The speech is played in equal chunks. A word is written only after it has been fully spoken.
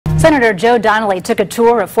Senator Joe Donnelly took a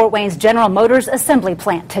tour of Fort Wayne's General Motors assembly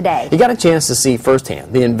plant today. He got a chance to see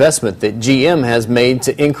firsthand the investment that GM has made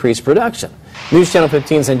to increase production. News Channel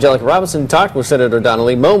 15's Angelica Robinson talked with Senator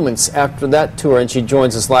Donnelly moments after that tour, and she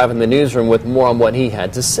joins us live in the newsroom with more on what he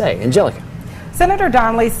had to say. Angelica. Senator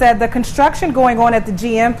Donnelly said the construction going on at the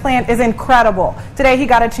GM plant is incredible. Today he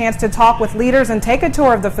got a chance to talk with leaders and take a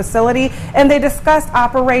tour of the facility, and they discussed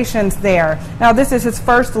operations there. Now this is his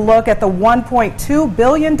first look at the $1.2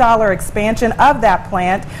 billion expansion of that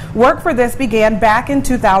plant. Work for this began back in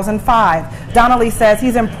 2005. Donnelly says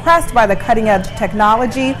he's impressed by the cutting-edge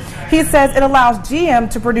technology. He says it allows GM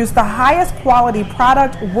to produce the highest quality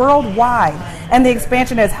product worldwide, and the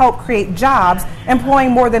expansion has helped create jobs,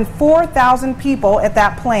 employing more than 4,000 people at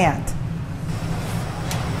that plant.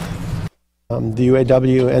 The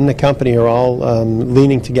UAW and the company are all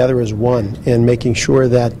leaning together as one and making sure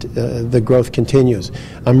that the growth continues.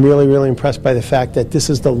 I'm really impressed by the fact that this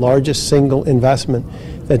is the largest single investment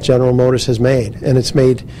that General Motors has made, and it's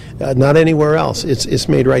made not anywhere else. It's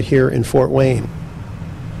made right here in Fort Wayne.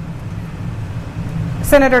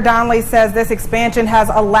 Senator Donnelly says this expansion has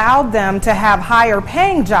allowed them to have higher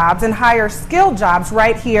paying jobs and higher skilled jobs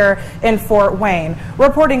right here in Fort Wayne.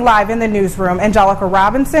 Reporting live in the newsroom, Angelica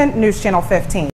Robinson, News Channel 15.